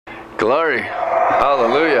Glory.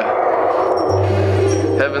 Hallelujah.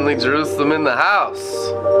 Heavenly Jerusalem in the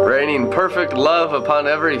house, raining perfect love upon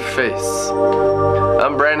every face.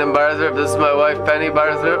 I'm Brandon Barthrop. This is my wife, Penny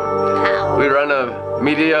Barthrop. We run a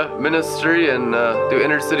media ministry and do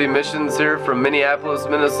inner city missions here from Minneapolis,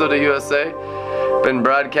 Minnesota, USA. Been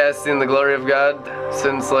broadcasting the glory of God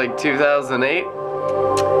since like 2008.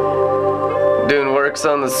 Doing works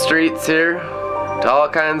on the streets here to all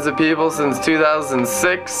kinds of people since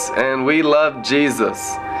 2006, and we love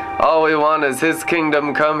Jesus. All we want is His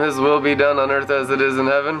kingdom come, His will be done on earth as it is in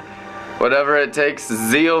heaven. Whatever it takes,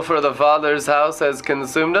 zeal for the Father's house has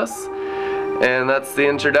consumed us. And that's the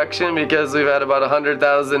introduction, because we've had about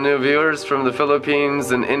 100,000 new viewers from the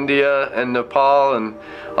Philippines and India and Nepal and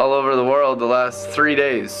all over the world the last 3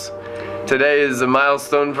 days. Today is a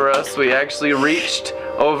milestone for us. We actually reached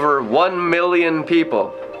over 1 million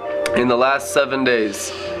people in the last 7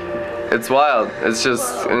 days. It's wild. It's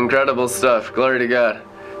just incredible stuff. Glory to God.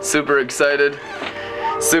 Super excited.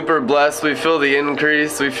 Super blessed. We feel the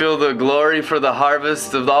increase. We feel the glory for the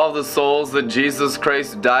harvest of all the souls that Jesus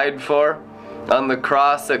Christ died for on the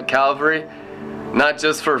cross at Calvary. Not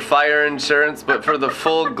just for fire insurance, but for the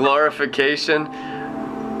full glorification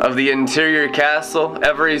of the interior castle.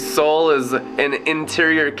 Every soul is an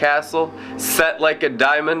interior castle set like a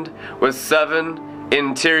diamond with 7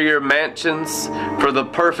 interior mansions for the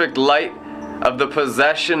perfect light of the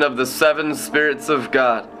possession of the 7 spirits of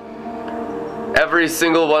God. Every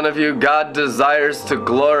single one of you, God desires to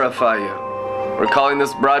glorify you. We're calling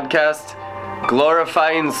this broadcast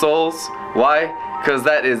Glorifying Souls. Why? Because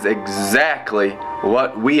that is exactly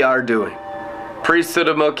what we are doing. Priesthood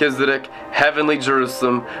of Melchizedek, Heavenly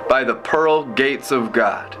Jerusalem, by the pearl gates of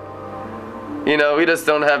God. You know, we just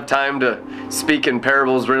don't have time to speak in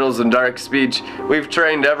parables, riddles, and dark speech. We've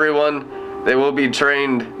trained everyone. They will be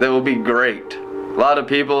trained. They will be great. A lot of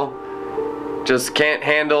people just can't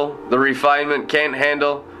handle the refinement, can't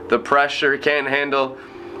handle the pressure, can't handle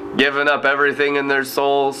giving up everything in their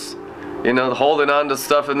souls, you know, holding on to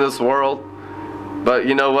stuff in this world. But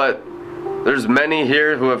you know what? There's many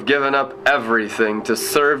here who have given up everything to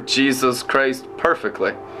serve Jesus Christ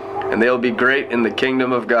perfectly, and they'll be great in the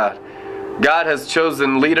kingdom of God. God has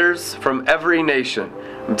chosen leaders from every nation.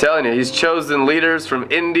 I'm telling you, He's chosen leaders from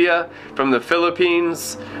India, from the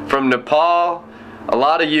Philippines, from Nepal, a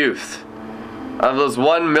lot of youth. Of those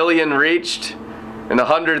 1 million reached and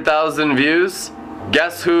 100,000 views,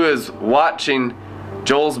 guess who is watching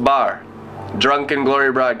Joel's Bar, Drunken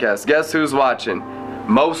Glory broadcast? Guess who's watching?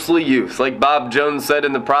 Mostly youth. Like Bob Jones said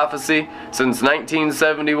in the prophecy, since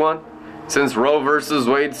 1971, since Roe versus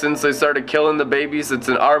Wade, since they started killing the babies, it's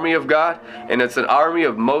an army of God, and it's an army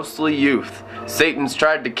of mostly youth. Satan's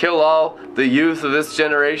tried to kill all the youth of this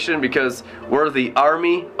generation because we're the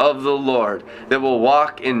army of the Lord that will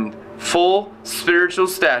walk in full spiritual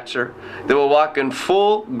stature, that will walk in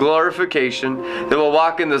full glorification, that will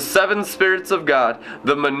walk in the 7 spirits of God,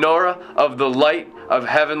 the menorah of the light of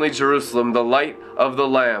heavenly Jerusalem, the light of the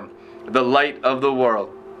Lamb, the light of the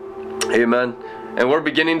world. Amen. And we're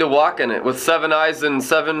beginning to walk in it with 7 eyes and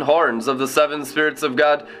 7 horns of the 7 spirits of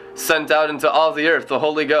God sent out into all the earth, the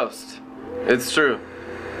Holy Ghost. It's true.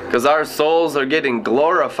 Because our souls are getting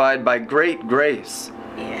glorified by great grace.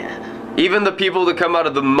 Even the people that come out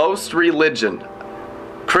of the most religion,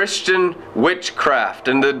 Christian witchcraft,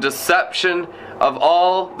 and the deception of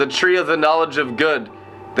all the tree of the knowledge of good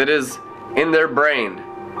that is in their brain.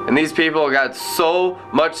 And these people got so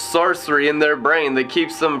much sorcery in their brain that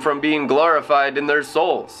keeps them from being glorified in their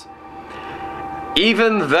souls.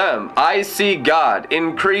 Even them, I see God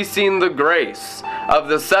increasing the grace of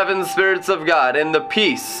the 7 spirits of God and the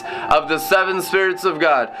peace of the 7 spirits of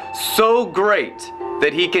God so great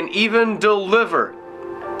that He can even deliver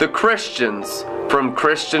the Christians from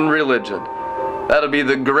Christian religion. That'll be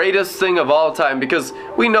the greatest thing of all time, because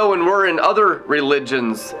we know when we're in other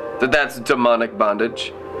religions that that's demonic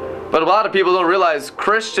bondage. But a lot of people don't realize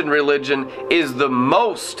Christian religion is the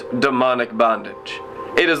most demonic bondage.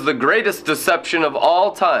 It is the greatest deception of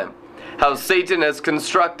all time. How Satan has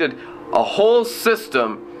constructed a whole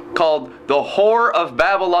system called the Whore of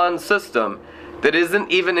Babylon system that isn't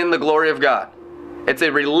even in the glory of God. It's a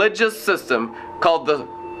religious system called the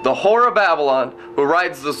Whore of Babylon, who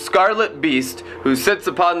rides the scarlet beast, who sits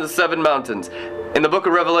upon the 7 mountains. In the book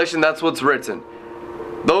of Revelation, that's what's written.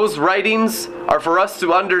 Those writings are for us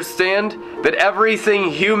to understand that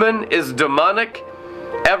everything human is demonic.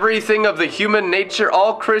 Everything of the human nature,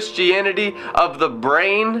 all Christianity of the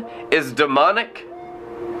brain is demonic.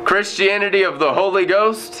 Christianity of the Holy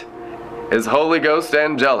Ghost is Holy Ghost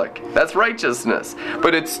angelic. That's righteousness.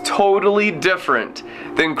 But it's totally different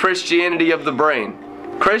than Christianity of the brain.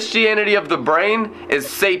 Christianity of the brain is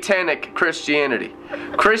satanic Christianity.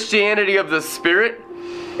 Christianity of the spirit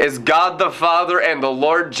is God the Father and the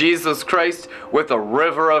Lord Jesus Christ with a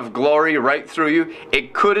river of glory right through you.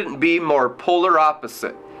 It couldn't be more polar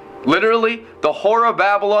opposite. Literally, the whore of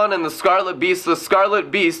Babylon and the scarlet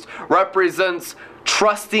beast represents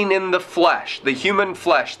trusting in the flesh, the human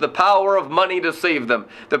flesh, the power of money to save them,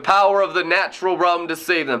 the power of the natural realm to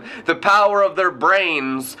save them, the power of their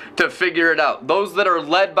brains to figure it out. Those that are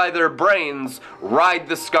led by their brains ride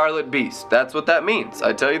the scarlet beast. That's what that means.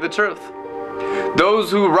 I tell you the truth.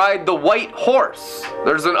 Those who ride the white horse,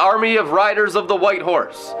 there's an army of riders of the white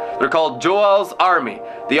horse. They're called Joel's army,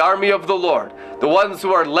 the army of the Lord, the ones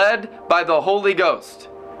who are led by the Holy Ghost.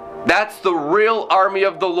 That's the real army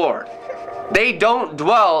of the Lord. They don't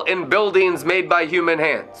dwell in buildings made by human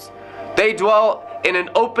hands. They dwell in an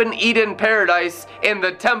open Eden paradise in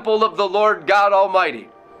the temple of the Lord God Almighty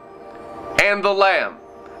and the Lamb,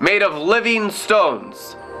 made of living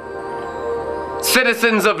stones.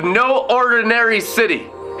 Citizens of no ordinary city,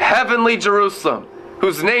 heavenly Jerusalem,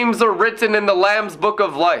 whose names are written in the Lamb's book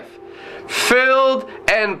of life, filled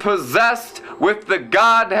and possessed with the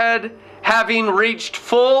Godhead, having reached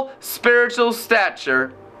full spiritual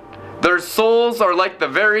stature. Their souls are like the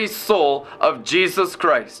very soul of Jesus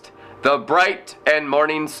Christ, the bright and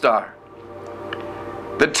morning star.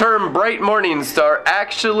 The term bright morning star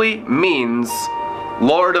actually means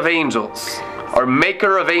Lord of angels, or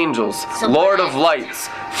maker of angels, Lord of lights,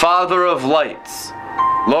 Father of lights,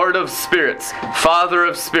 Lord of spirits, Father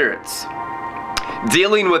of spirits.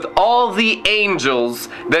 Dealing with all the angels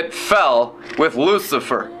that fell with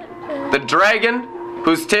Lucifer, the dragon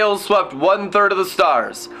whose tail swept 1/3 of the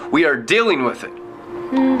stars. We are dealing with it.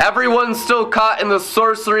 Everyone still caught in the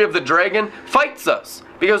sorcery of the dragon fights us,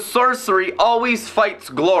 because sorcery always fights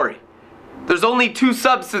glory. There's only 2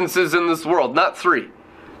 substances in this world, not 3.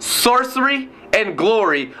 Sorcery and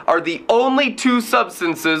glory are the only 2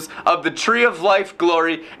 substances of the tree of life,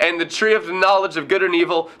 glory, and the tree of the knowledge of good and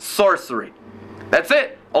evil, sorcery. That's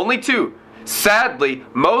it. Only 2. Sadly,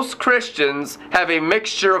 most Christians have a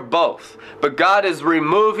mixture of both. But God is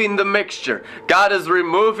removing the mixture. God is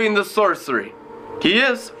removing the sorcery. He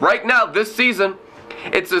is. Right now, this season,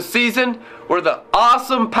 it's a season where the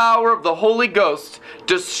awesome power of the Holy Ghost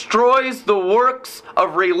destroys the works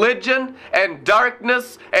of religion and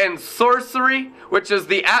darkness and sorcery, which is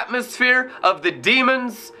the atmosphere of the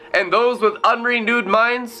demons and those with unrenewed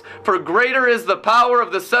minds. For greater is the power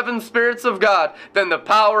of the 7 spirits of God than the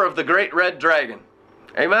power of the great red dragon.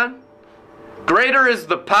 Amen? Greater is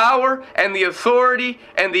the power and the authority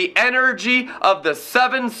and the energy of the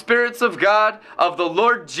 7 spirits of God, of the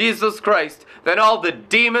Lord Jesus Christ, than all the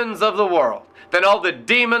demons of the world, than all the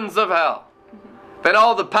demons of hell, than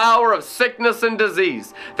all the power of sickness and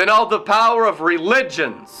disease, than all the power of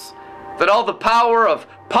religions, than all the power of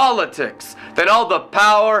politics, than all the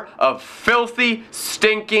power of filthy,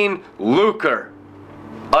 stinking lucre,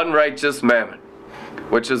 unrighteous mammon,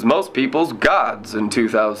 which is most people's gods in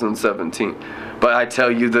 2017. But I tell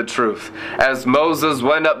you the truth, as Moses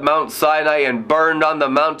went up Mount Sinai and burned on the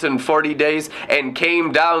mountain 40 days and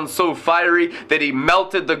came down so fiery that he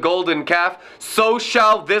melted the golden calf, so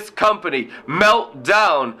shall this company melt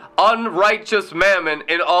down unrighteous mammon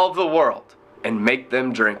in all the world and make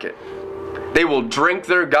them drink it. They will drink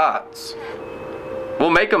their gods. We'll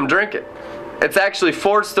make them drink it. It's actually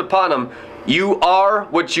forced upon them. You are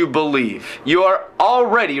what you believe. You are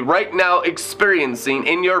already right now experiencing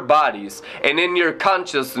in your bodies and in your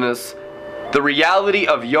consciousness the reality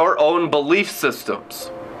of your own belief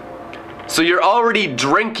systems. So you're already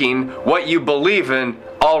drinking what you believe in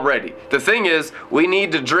already. The thing is, we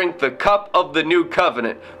need to drink the cup of the new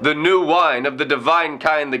covenant, the new wine of the divine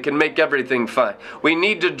kind that can make everything fine. We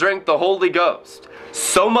need to drink the Holy Ghost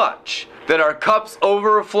so much that our cups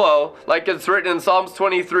overflow, like it's written in Psalms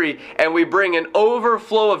 23, and we bring an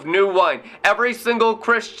overflow of new wine. Every single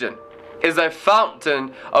Christian is a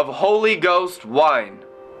fountain of Holy Ghost wine.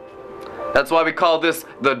 That's why we call this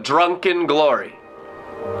the drunken glory.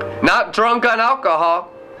 Not drunk on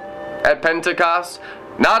alcohol at Pentecost,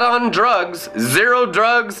 not on drugs,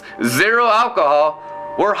 zero alcohol.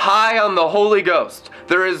 We're high on the Holy Ghost.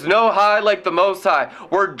 There is no high like the Most High.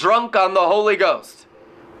 We're drunk on the Holy Ghost.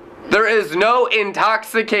 There is no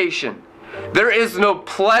intoxication. There is no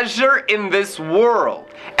pleasure in this world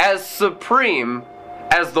as supreme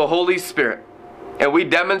as the Holy Spirit. And we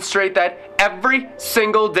demonstrate that every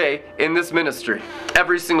single day in this ministry.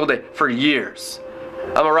 Every single day for years.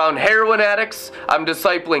 I'm around heroin addicts. I'm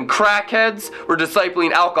discipling crackheads. We're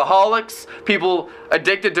discipling alcoholics. People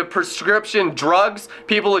addicted to prescription drugs.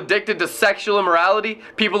 People addicted to sexual immorality.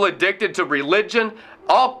 People addicted to religion.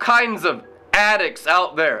 all kinds of addicts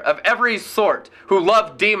out there of every sort who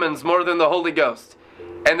love demons more than the Holy Ghost.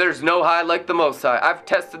 And there's no high like the Most High. I've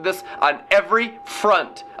tested this on every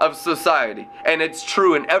front of society. And it's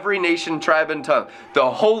true in every nation, tribe, and tongue.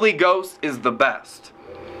 The Holy Ghost is the best.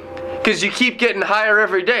 Because you keep getting higher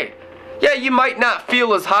every day. Yeah, you might not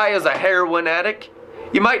feel as high as a heroin addict.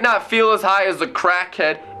 You might not feel as high as a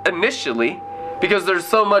crackhead initially, because there's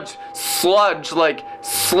so much sludge, like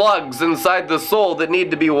slugs inside the soul that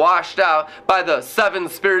need to be washed out by the 7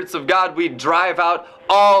 spirits of God. We drive out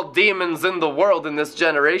all demons in the world in this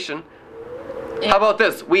generation. How about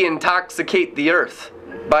this? We intoxicate the earth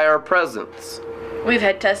by our presence. We've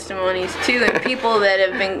had testimonies too, and people that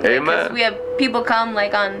have been, Amen. We have people come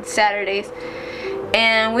like on Saturdays,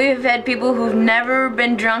 and we've had people who've never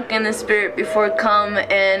been drunk in the spirit before come,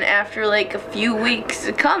 and after like a few weeks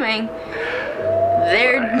of coming,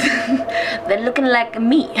 they're looking like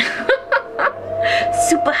me.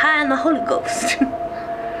 Super high on the Holy Ghost.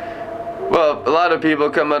 Well, a lot of people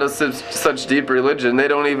come out of such deep religion, they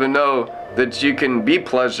don't even know that you can be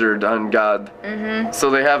pleasured on God. So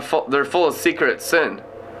they're full of secret sin.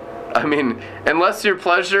 I mean, unless you're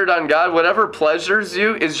pleasured on God, whatever pleasures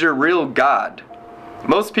you is your real God.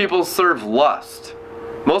 Most people serve lust.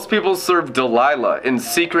 Most people serve Delilah in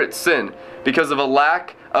secret sin because of a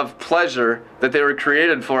lack of pleasure that they were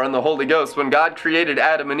created for in the Holy Ghost. When God created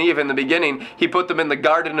Adam and Eve in the beginning, He put them in the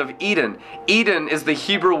Garden of Eden. Eden is the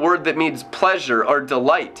Hebrew word that means pleasure or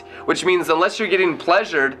delight, which means unless you're getting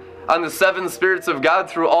pleasured on the 7 spirits of God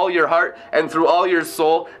through all your heart and through all your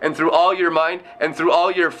soul and through all your mind and through all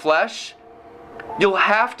your flesh, you'll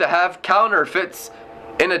have to have counterfeits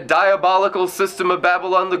in a diabolical system of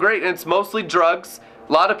Babylon the Great. And it's mostly drugs,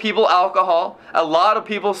 a lot of people alcohol, a lot of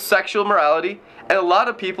people sexual morality, and a lot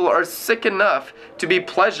of people are sick enough to be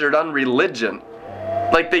pleasured on religion.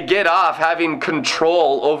 Like they get off having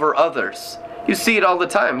control over others. You see it all the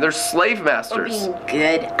time. They're slave masters. Or being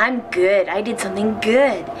good. I'm good. I did something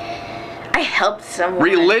good. I helped someone.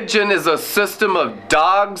 Religion is a system of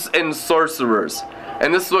dogs and sorcerers.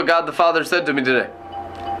 And this is what God the Father said to me today.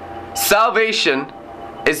 Salvation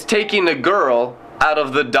is taking a girl out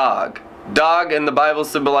of the dog. Dog in the Bible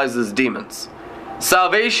symbolizes demons.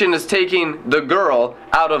 Salvation is taking the girl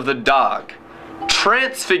out of the dog.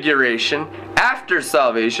 Transfiguration after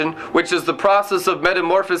salvation, which is the process of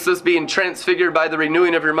metamorphosis, being transfigured by the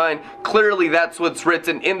renewing of your mind. Clearly that's what's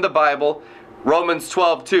written in the Bible. Romans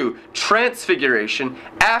 12:2. Transfiguration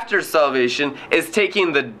after salvation is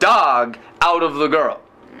taking the dog out of the girl.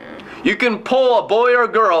 You can pull a boy or a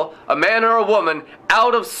girl, a man or a woman,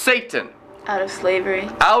 out of Satan. Out of slavery.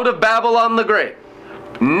 Out of Babylon the Great.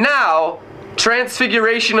 Now,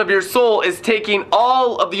 transfiguration of your soul is taking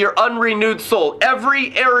all of your unrenewed soul,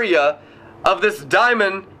 every area of this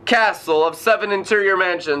diamond castle of 7 interior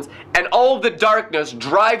mansions, and all of the darkness,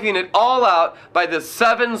 driving it all out by the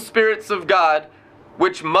 7 spirits of God,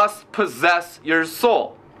 which must possess your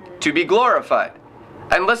soul to be glorified.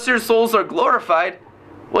 Unless your souls are glorified,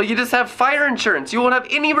 well, you just have fire insurance. You won't have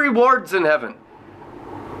any rewards in heaven.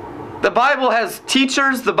 The Bible has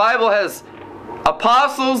teachers, the Bible has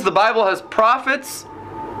apostles, the Bible has prophets,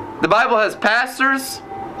 the Bible has pastors.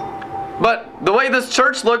 But the way this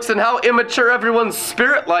church looks and how immature everyone's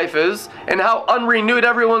spirit life is and how unrenewed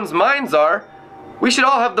everyone's minds are, we should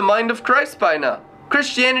all have the mind of Christ by now.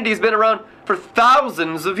 Christianity's been around for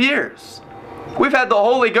thousands of years. We've had the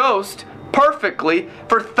Holy Ghost perfectly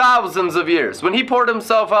for thousands of years. When He poured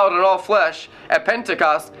Himself out on all flesh at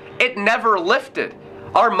Pentecost, it never lifted.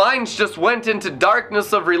 Our minds just went into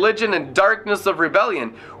darkness of religion and darkness of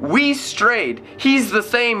rebellion. We strayed. He's the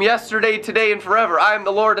same yesterday, today, and forever. I am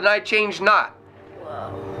the Lord and I change not.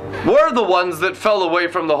 We're the ones that fell away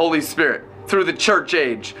from the Holy Spirit through the church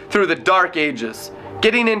age, through the dark ages,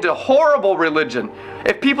 getting into horrible religion.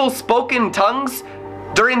 If people spoke in tongues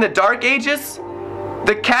during the dark ages,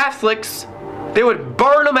 the Catholics, they would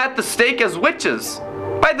burn them at the stake as witches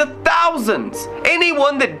by the thousands.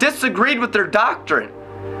 Anyone that disagreed with their doctrine,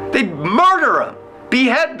 they'd murder them,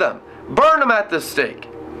 behead them, burn them at the stake.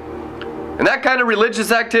 And that kind of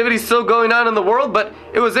religious activity is still going on in the world, but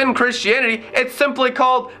it was in Christianity. It's simply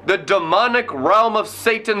called the demonic realm of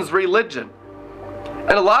Satan's religion.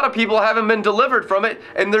 And a lot of people haven't been delivered from it,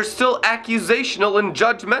 and they're still accusational and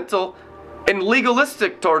judgmental and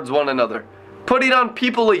legalistic towards one another, putting on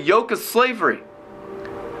people a yoke of slavery,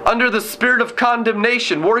 under the spirit of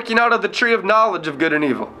condemnation, working out of the tree of knowledge of good and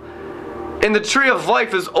evil. And the tree of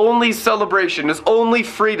life is only celebration, is only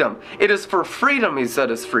freedom. It is for freedom He set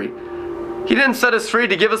us free. He didn't set us free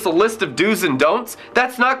to give us a list of do's and don'ts.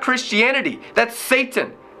 That's not Christianity. That's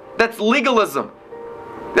Satan. That's legalism.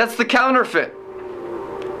 That's the counterfeit.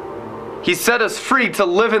 He set us free to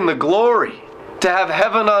live in the glory, to have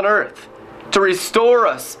heaven on earth, to restore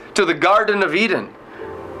us to the Garden of Eden.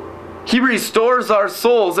 He restores our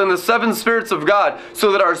souls in the seven spirits of God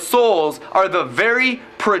so that our souls are the very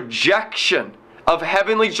projection of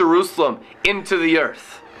heavenly Jerusalem into the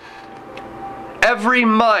earth. Every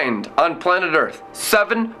mind on planet Earth,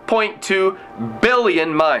 7.2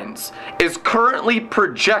 billion minds, is currently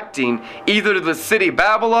projecting either the city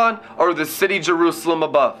Babylon or the city Jerusalem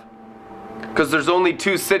above. Because there's only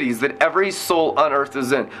two cities that every soul on earth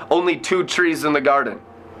is in. Only two trees in the garden.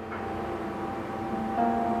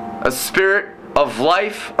 A spirit of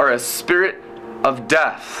life or a spirit of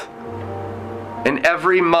death. And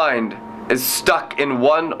every mind is stuck in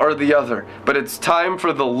one or the other. But it's time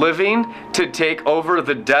for the living to take over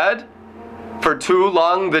the dead. For too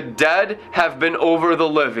long the dead have been over the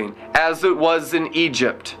living, as it was in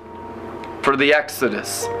Egypt for the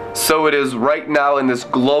Exodus. So it is right now in this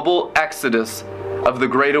global exodus of the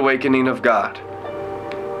great awakening of God.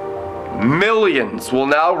 Millions will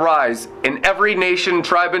now rise in every nation,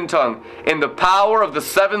 tribe, and tongue in the power of the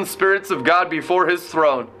seven spirits of God before His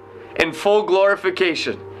throne, in full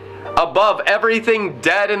glorification, above everything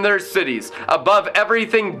dead in their cities, above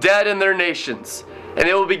everything dead in their nations. And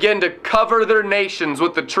it will begin to cover their nations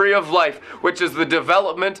with the tree of life, which is the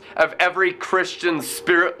development of every Christian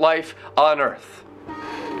spirit life on earth.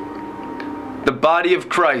 The body of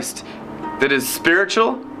Christ that is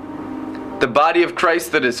spiritual, the body of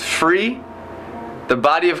Christ that is free, the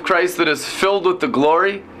body of Christ that is filled with the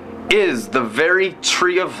glory, is the very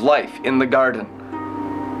tree of life in the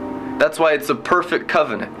garden. That's why it's a perfect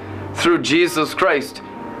covenant. Through Jesus Christ,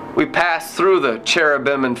 we pass through the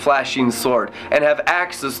cherubim and flashing sword and have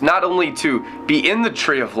access not only to be in the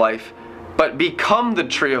tree of life, but become the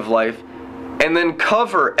tree of life and then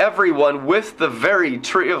cover everyone with the very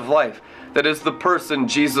tree of life that is the person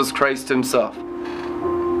Jesus Christ Himself.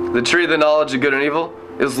 The tree of the knowledge of good and evil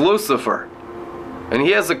is Lucifer. And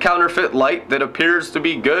he has a counterfeit light that appears to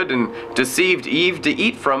be good and deceived Eve to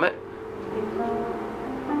eat from it.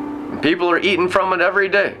 And people are eating from it every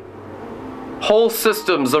day. Whole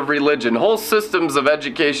systems of religion, whole systems of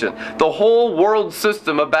education, the whole world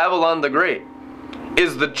system of Babylon the Great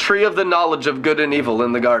is the tree of the knowledge of good and evil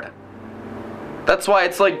in the garden. That's why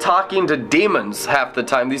it's like talking to demons half the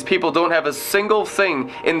time. These people don't have a single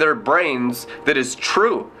thing in their brains that is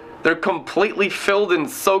true. They're completely filled and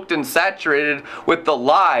soaked and saturated with the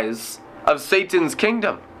lies of Satan's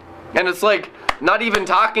kingdom. And it's like not even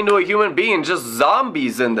talking to a human being, just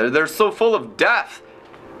zombies in there. They're so full of death.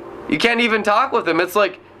 You can't even talk with them. It's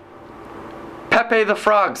like Pepe the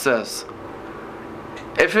Frog says,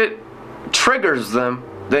 if it triggers them,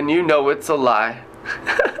 then you know it's a lie.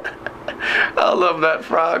 I love that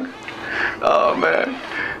frog. Oh man,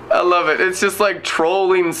 I love it. It's just like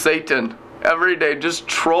trolling Satan every day, just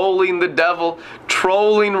trolling the devil,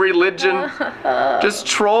 trolling religion, just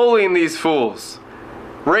trolling these fools,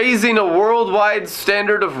 raising a worldwide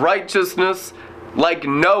standard of righteousness like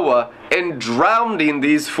Noah and drowning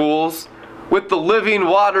these fools with the living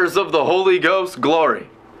waters of the Holy Ghost glory.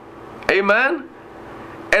 Amen?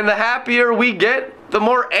 And the happier we get, the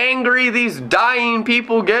more angry these dying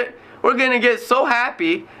people get. We're going to get so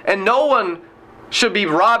happy, and no one should be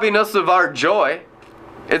robbing us of our joy.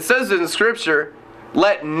 It says in Scripture,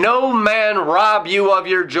 let no man rob you of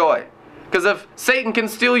your joy. Because if Satan can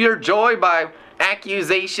steal your joy by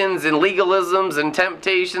accusations and legalisms and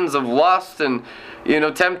temptations of lust and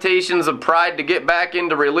temptations of pride to get back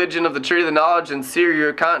into religion of the tree of the knowledge and sear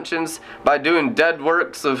your conscience by doing dead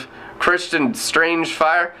works of Christian strange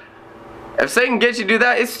fire. If Satan gets you to do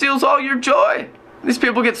that, it steals all your joy. These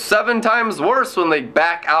people get 7 times worse when they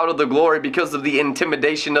back out of the glory because of the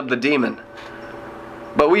intimidation of the demon.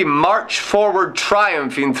 But we march forward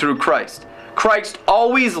triumphing through Christ. Christ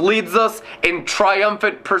always leads us in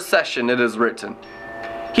triumphant procession, it is written.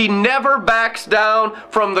 He never backs down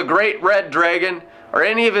from the great red dragon or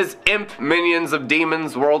any of his imp minions of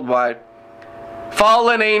demons worldwide.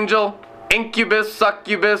 Fallen angel, incubus,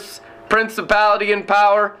 succubus, principality and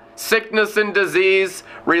power, sickness and disease,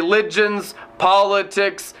 religions,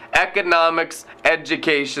 politics, economics,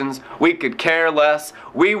 educations. We could care less.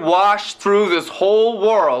 We wash through this whole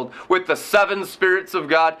world with the 7 spirits of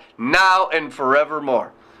God now and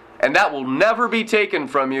forevermore. And that will never be taken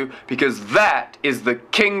from you because that is the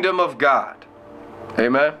kingdom of God.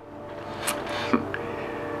 Amen?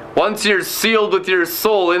 Once you're sealed with your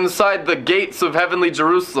soul inside the gates of heavenly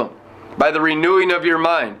Jerusalem, by the renewing of your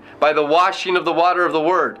mind, by the washing of the water of the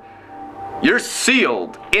Word, you're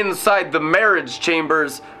sealed inside the marriage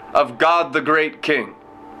chambers of God the great King.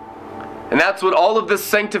 And that's what all of this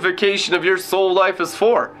sanctification of your soul life is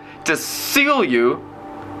for. to seal you,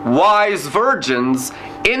 wise virgins,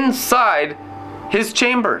 inside his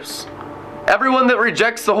chambers. Everyone that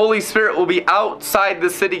rejects the Holy Spirit will be outside the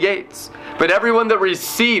city gates. But everyone that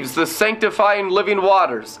receives the sanctifying living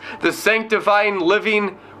waters, the sanctifying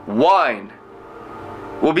living wine,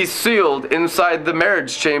 will be sealed inside the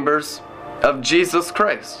marriage chambers of Jesus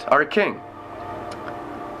Christ, our King.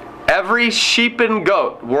 Every sheep and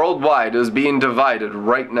goat worldwide is being divided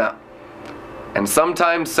right now. And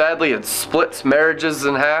sometimes, sadly, it splits marriages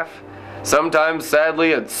in half. Sometimes,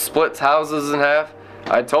 sadly, it splits houses in half.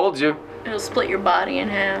 I told you. It'll split your body in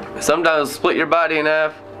half. Sometimes it'll split your body in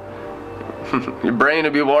half. Your brain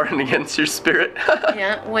will be warring against your spirit.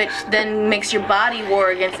 Yeah, which then makes your body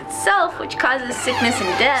war against itself, which causes sickness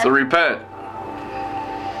and death. So repent.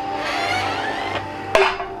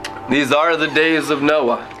 These are the days of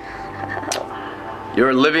Noah.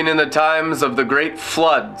 You're living in the times of the great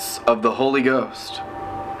floods of the Holy Ghost.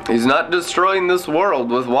 He's not destroying this world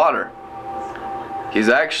with water. He's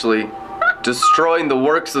actually destroying the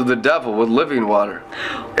works of the devil with living water.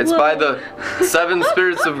 It's by the 7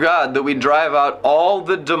 spirits of God that we drive out all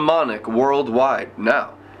the demonic worldwide.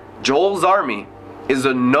 Now, Joel's army is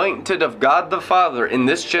anointed of God the Father in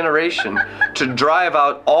this generation to drive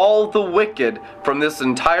out all the wicked from this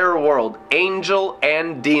entire world, angel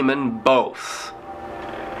and demon both.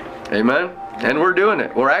 Amen? And we're doing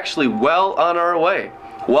it. We're actually well on our way.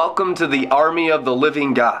 Welcome to the army of the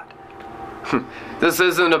living God. This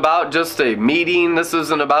isn't about just a meeting. This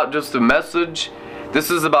isn't about just a message. This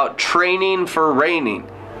is about training for reigning.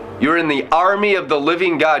 You're in the army of the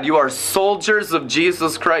living God. You are soldiers of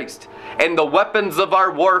Jesus Christ. And the weapons of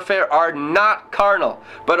our warfare are not carnal,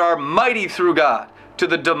 but are mighty through God, to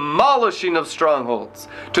the demolishing of strongholds,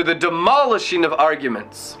 to the demolishing of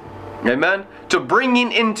arguments. Amen? To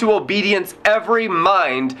bringing into obedience every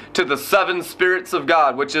mind to the 7 spirits of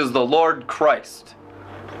God, which is the Lord Christ.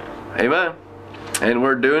 Amen? And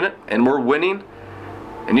we're doing it, and we're winning.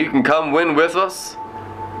 And you can come win with us.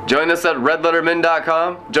 Join us at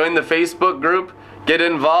redlettermen.com. Join the Facebook group. Get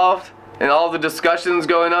involved in all the discussions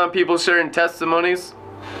going on. People sharing testimonies.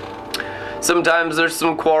 Sometimes there's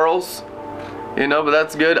some quarrels, but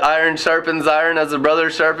that's good. Iron sharpens iron as a brother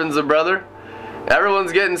sharpens a brother.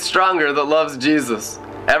 Everyone's getting stronger that loves Jesus.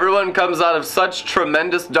 Everyone comes out of such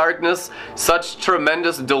tremendous darkness, such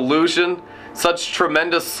tremendous delusion, such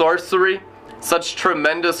tremendous sorcery, such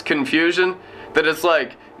tremendous confusion, that it's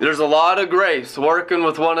like there's a lot of grace working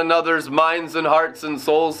with one another's minds and hearts and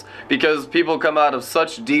souls, because people come out of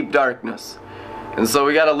such deep darkness. And so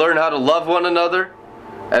we got to learn how to love one another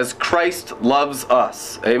as Christ loves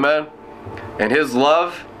us. Amen? And his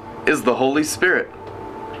love is the Holy Spirit.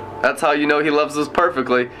 That's how you know he loves us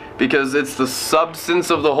perfectly, because it's the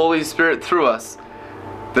substance of the Holy Spirit through us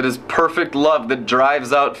that is perfect love that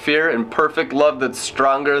drives out fear, and perfect love that's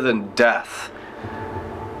stronger than death.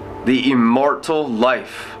 The immortal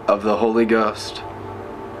life of the Holy Ghost.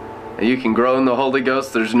 And you can grow in the Holy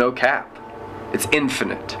Ghost. There's no cap. It's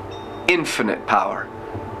infinite. Infinite power.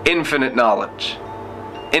 Infinite knowledge.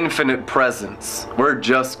 Infinite presence. We're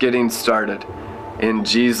just getting started. In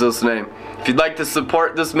Jesus' name. If you'd like to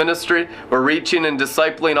support this ministry, we're reaching and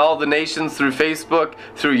discipling all the nations through Facebook,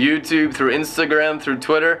 through YouTube, through Instagram, through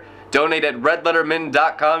Twitter. Donate at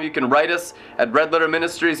redlettermen.com. You can write us at Red Letter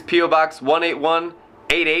Ministries, P.O. Box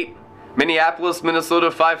 18188, Minneapolis, Minnesota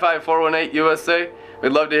 55418, USA.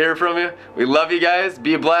 We'd love to hear from you. We love you guys.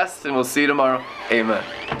 Be blessed, and we'll see you tomorrow. Amen.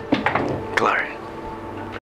 Glory.